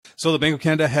So the Bank of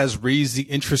Canada has raised the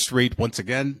interest rate once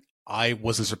again. I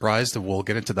wasn't surprised. We'll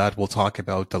get into that. We'll talk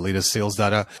about the latest sales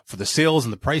data for the sales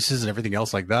and the prices and everything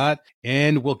else like that.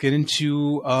 And we'll get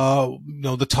into,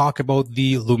 the talk about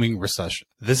the looming recession.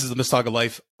 This is the Mississauga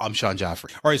Life. I'm Sean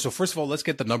Jaffrey. All right. So first of all, let's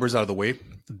get the numbers out of the way.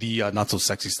 The not so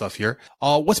sexy stuff here.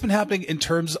 What's been happening in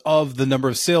terms of the number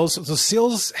of sales? So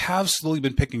sales have slowly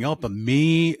been picking up, but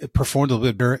May performed a little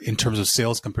bit better in terms of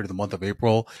sales compared to the month of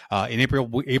April. In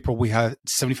April we had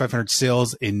 7,500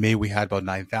 sales. In May, we had about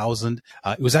 9,000.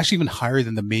 It was actually even higher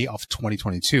than the May of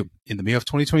 2022. In the May of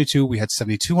 2022, we had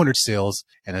 7,200 sales.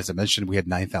 And as I mentioned, we had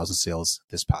 9,000 sales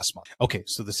this past month. Okay.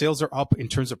 So the sales are up in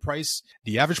terms of price.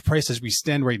 The average price as we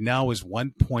stand right now is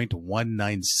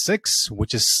 1.196,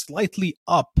 which is slightly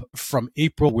up from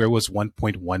April, where it was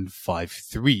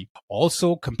 1.153.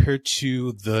 Also, compared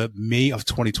to the May of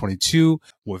 2022,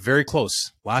 we're very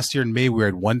close. Last year in May, we were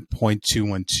at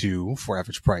 1.212 for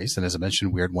average price. And as I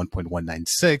mentioned, we're at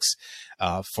 1.196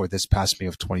 for this past May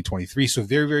of 2023. So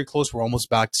very, very close. We're almost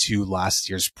back to last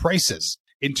year's prices.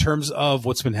 In terms of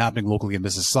what's been happening locally in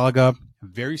Mississauga,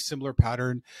 very similar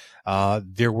pattern.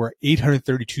 There were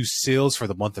 832 sales for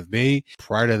the month of May.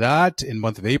 Prior to that, in the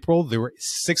month of April, there were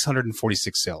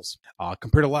 646 sales.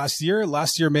 Compared to last year,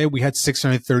 May, we had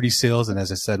 630 sales. And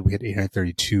as I said, we had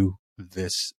 832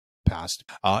 this past.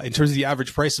 In terms of the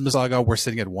average price in Mississauga, we're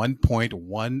sitting at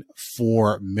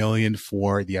 1.14 million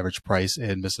for the average price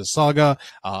in Mississauga,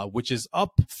 which is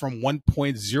up from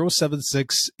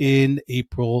 1.076 in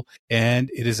April. And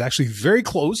it is actually very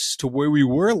close to where we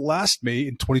were last May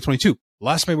in 2022.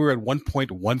 Last May, we were at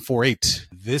 1.148.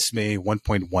 This May,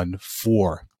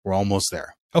 1.14. We're almost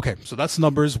there. Okay, so that's the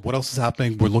numbers. What else is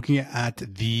happening? We're looking at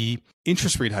the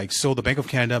interest rate hike. So the Bank of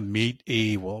Canada made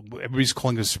everybody's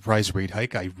calling it a surprise rate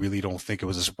hike. I really don't think it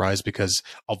was a surprise because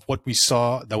of what we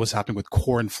saw that was happening with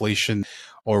core inflation,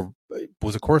 or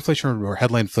was it core inflation or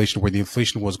headline inflation, where the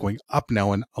inflation was going up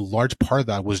now. And a large part of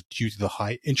that was due to the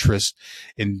high interest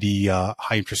in the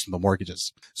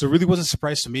mortgages. So it really wasn't a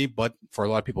surprise to me, but for a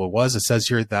lot of people it was. It says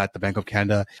here that the Bank of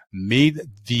Canada made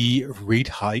the rate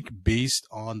hike based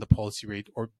on the policy rate,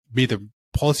 or made the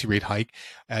policy rate hike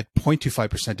at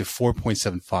 0.25% to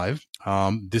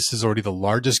 4.75. This is already the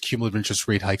largest cumulative interest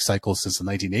rate hike cycle since the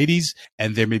 1980s,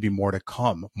 and there may be more to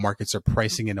come. Markets are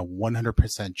pricing in a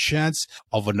 100% chance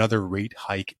of another rate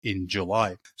hike in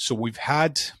July. So we've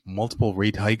had multiple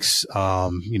rate hikes,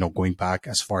 going back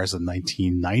as far as the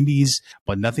 1990s,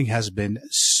 but nothing has been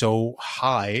so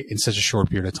high in such a short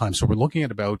period of time. So we're looking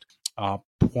at about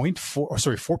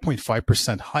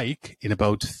 4.5% hike in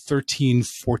about 13,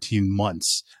 14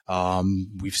 months.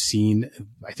 We've seen,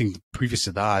 I think previous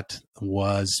to that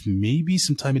was maybe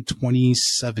sometime in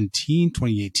 2017,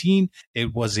 2018.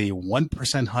 It was a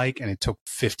 1% hike and it took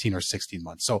 15 or 16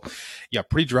 months. So yeah,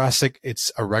 pretty drastic.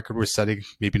 It's a record we're setting,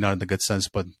 maybe not in the good sense,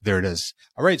 but there it is.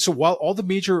 All right. So while all the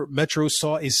major metros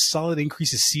saw a solid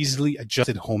increase in seasonally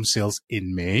adjusted home sales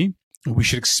in May, we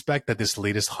should expect that this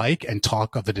latest hike and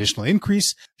talk of additional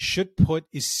increase should put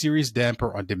a serious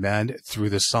damper on demand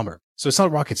through the summer. So it's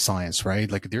not rocket science, right?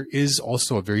 Like there is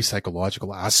also a very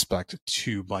psychological aspect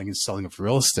to buying and selling of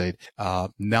real estate.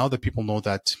 Now that people know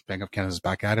that Bank of Canada is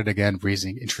back at it again,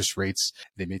 raising interest rates,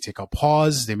 they may take a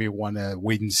pause. They may want to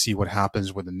wait and see what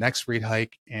happens with the next rate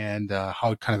hike and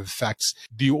how it kind of affects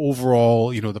the overall,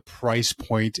 the price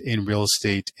point in real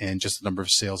estate and just the number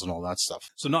of sales and all that stuff.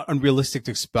 So not unrealistic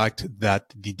to expect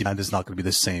that the demand is not going to be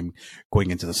the same going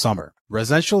into the summer.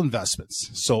 Residential investments.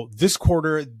 So this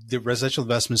quarter, the residential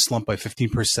investments slumped by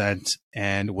 15%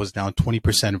 and was down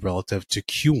 20% relative to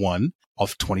Q1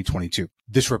 of 2022.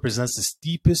 This represents the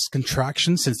steepest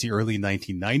contraction since the early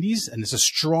 1990s, and it's a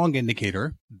strong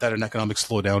indicator that an economic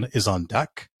slowdown is on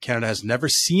deck. Canada has never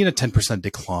seen a 10%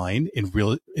 decline in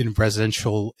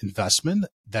residential investment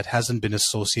that hasn't been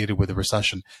associated with a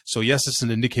recession. So yes, it's an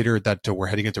indicator that we're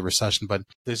heading into recession, but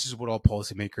this is what all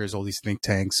policymakers, all these think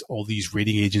tanks, all these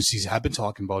rating agencies have been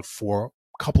talking about for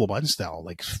couple of months now,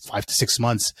 like 5 to 6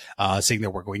 months, saying that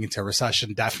we're going into a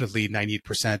recession. Definitely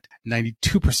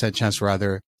 92% chance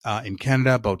rather in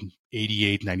Canada, about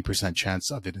 90%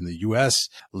 chance of it in the US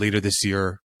later this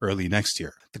year, early next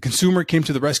year. The consumer came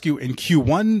to the rescue in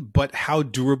Q1, but how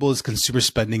durable is consumer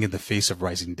spending in the face of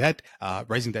rising debt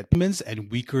payments,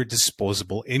 and weaker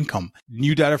disposable income?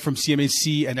 New data from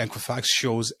CMHC and Equifax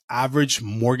shows average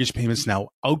mortgage payments now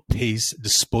outpace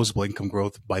disposable income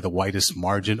growth by the widest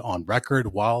margin on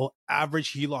record, while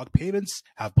average HELOC payments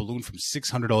have ballooned from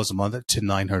 $600 a month to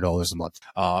 $900 a month.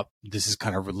 This is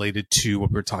kind of related to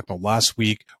what we were talking about last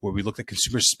week, where we looked at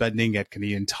consumer spending at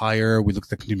Canadian Tire. We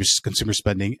looked at consumer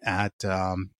spending at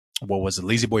what was it,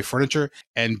 Lazy Boy Furniture.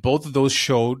 And both of those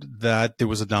showed that there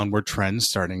was a downward trend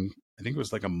starting, I think it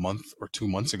was like a month or 2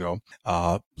 months ago.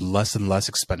 Less and less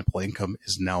expendable income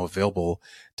is now available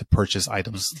to purchase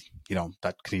items,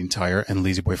 that Canadian Tire and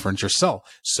Lazy Boy Furniture sell.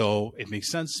 So it makes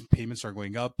sense. Payments are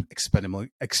going up. Expendable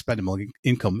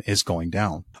income is going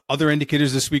down. Other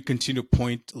indicators this week continue to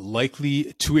point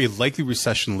to a likely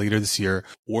recession later this year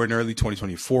or in early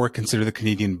 2024. Consider the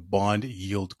Canadian bond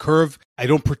yield curve. I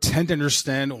don't pretend to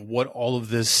understand what all of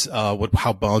this,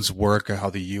 how bonds work, or how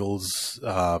the yields,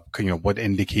 what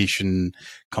indication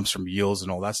comes from yields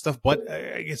and all that stuff. But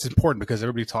it's important because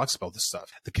everybody talks about this stuff.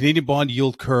 The Canadian bond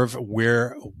yield curve,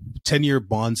 where 10-year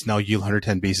bonds now yield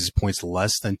 110 basis points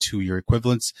less than 2-year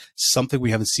equivalents, something we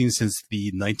haven't seen since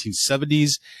the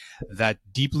 1970s. That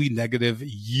deeply negative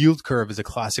yield curve is a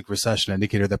classic recession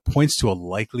indicator that points to a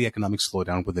likely economic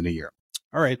slowdown within a year.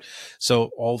 All right. So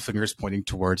all fingers pointing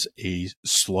towards a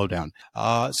slowdown.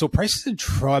 So prices in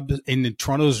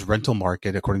Toronto's rental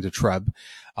market, according to TREB,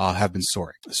 have been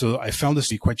soaring. So I found this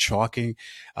to be quite shocking.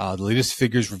 The latest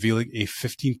figures revealing a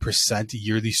 15%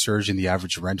 yearly surge in the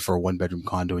average rent for a 1-bedroom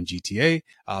condo in GTA,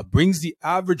 brings the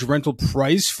average rental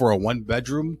price for a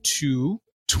 1-bedroom to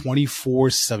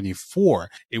 $24.74.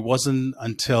 It wasn't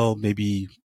until maybe,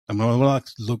 we're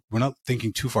not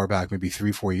thinking too far back, maybe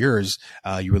 3-4 years.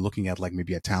 You were looking at like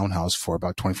maybe a townhouse for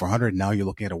about $2,400. Now you're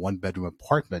looking at a 1-bedroom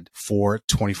apartment for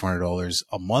 $2,400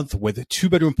 a month, with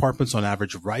 2-bedroom apartments on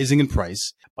average rising in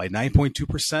price by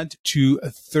 9.2% to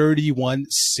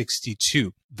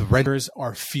 $3,162. The renters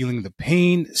are feeling the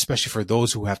pain, especially for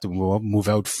those who have to move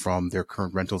out from their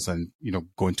current rentals and,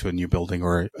 go into a new building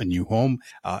or a new home,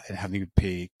 and having to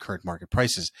pay current market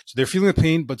prices. So they're feeling the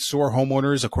pain, but so are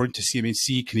homeowners. According to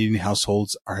CMHC, Canadian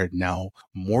households are now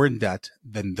more in debt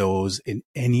than those in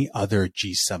any other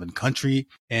G7 country.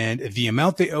 And the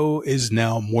amount they owe is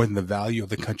now more than the value of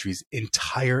the country's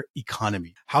entire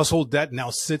economy. Household debt now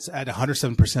sits at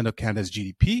 107% of Canada's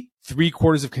GDP.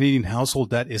 3/4 of Canadian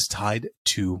household debt is tied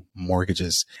to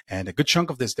mortgages. And a good chunk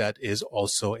of this debt is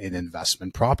also in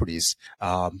investment properties.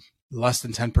 Less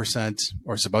than 10%,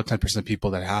 or it's about 10% of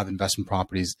people that have investment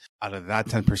properties. Out of that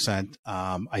 10%,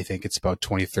 I think it's about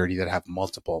 20-30 that have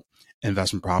multiple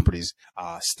investment properties.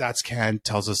 StatsCan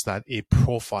tells us that a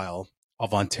profile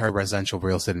of Ontario residential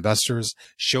real estate investors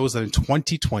shows that in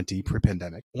 2020,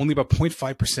 pre-pandemic, only about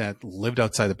 0.5% lived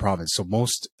outside the province. So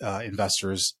most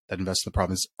investors that invest in the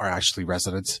province are actually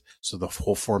residents. So the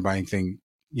whole foreign buying thing,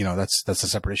 that's a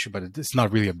separate issue, but it's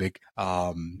not really a big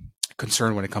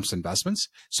concern when it comes to investments.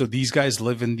 So these guys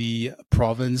live in the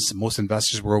province. Most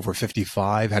investors were over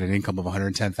 55, had an income of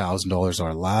 $110,000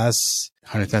 or less.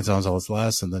 $110,000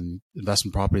 less, and then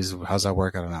investment properties. How's that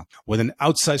work? I don't know. With an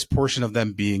outsized portion of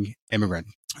them being immigrant.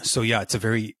 So yeah, it's a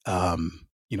very,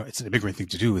 it's an immigrant thing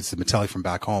to do. It's the mentality from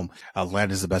back home.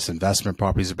 Land is the best investment.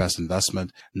 Property is the best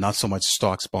investment. Not so much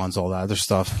stocks, bonds, all that other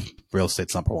stuff. Real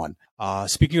estate's number one.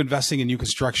 Speaking of investing in new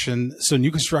construction, so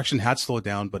new construction had slowed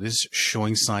down, but is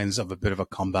showing signs of a bit of a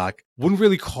comeback. Wouldn't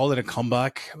really call it a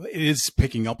comeback. It is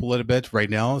picking up a little bit right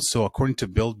now. So according to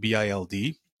Build,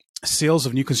 BILD, sales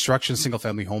of new construction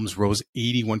single-family homes rose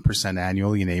 81%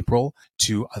 annually in April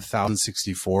to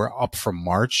 1,064, up from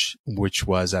March, which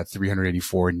was at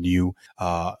 384 new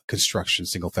construction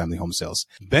single-family home sales.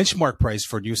 Benchmark price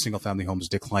for new single-family homes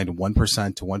declined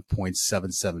 1% to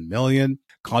 $1.77 million.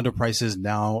 Condo prices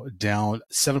now down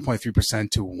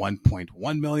 7.3% to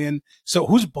 $1.1 million. So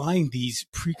who's buying these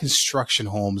pre-construction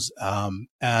homes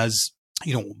as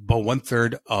about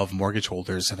 1/3 of mortgage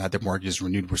holders have had their mortgages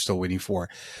renewed. We're still waiting for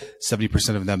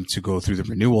 70% of them to go through the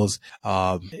renewals.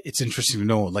 It's interesting to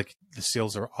know, like, the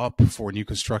sales are up for new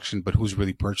construction, but who's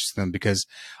really purchasing them? Because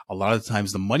a lot of the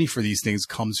times the money for these things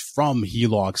comes from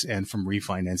HELOCs and from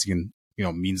refinancing and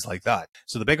means like that.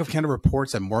 So the Bank of Canada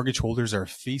reports that mortgage holders are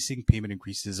facing payment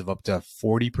increases of up to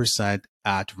 40%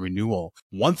 at renewal.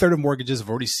 1/3 of mortgages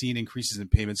have already seen increases in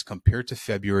payments compared to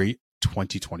February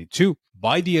 2022.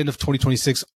 By the end of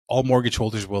 2026, all mortgage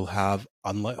holders will have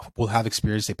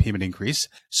experienced a payment increase.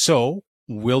 So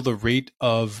will the rate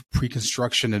of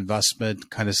pre-construction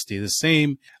investment kind of stay the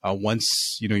same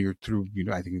once you're through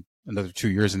I think another 2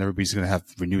 years and everybody's going to have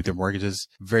renewed their mortgages?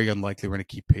 Very unlikely we're going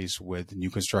to keep pace with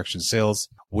new construction sales,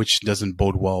 which doesn't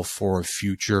bode well for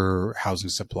future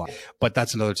housing supply. But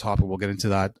that's another topic. We'll get into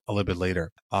that a little bit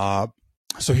later.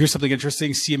 So here's something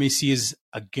interesting. CMHC is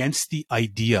against the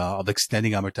idea of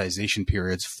extending amortization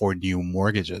periods for new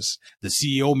mortgages. The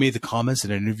CEO made the comments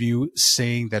in an interview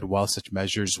saying that while such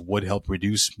measures would help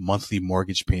reduce monthly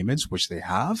mortgage payments, which they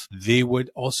have, they would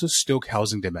also stoke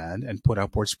housing demand and put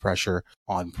upwards pressure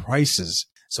on prices.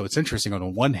 So it's interesting. On the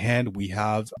one hand, we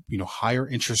have, higher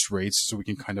interest rates, so we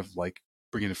can kind of like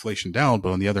bringing inflation down.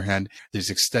 But on the other hand, there's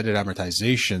extended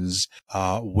amortizations,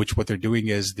 which what they're doing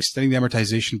is they're extending the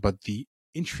amortization, but the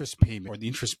interest payment or the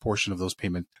interest portion of those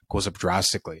payments goes up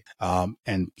drastically.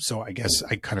 And so I guess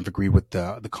I kind of agree with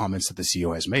the comments that the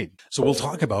CEO has made. So we'll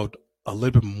talk about a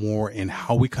little bit more in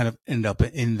how we kind of end up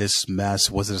in this mess.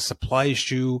 Was it a supply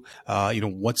issue?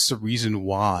 What's the reason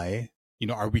why?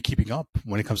 Are we keeping up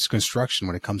when it comes to construction,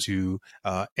 when it comes to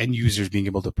end users being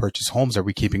able to purchase homes? Are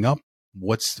we keeping up?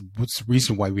 What's the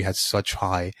reason why we had such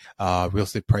high real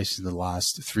estate prices in the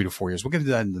last 3 to 4 years? We'll get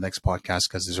into that in the next podcast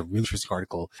because there's a really interesting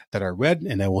article that I read,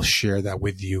 and I will share that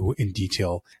with you in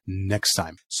detail next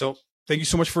time. So thank you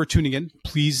so much for tuning in.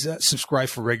 Please subscribe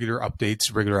for regular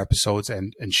updates, regular episodes,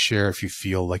 and share if you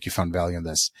feel like you found value in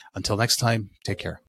this. Until next time, take care.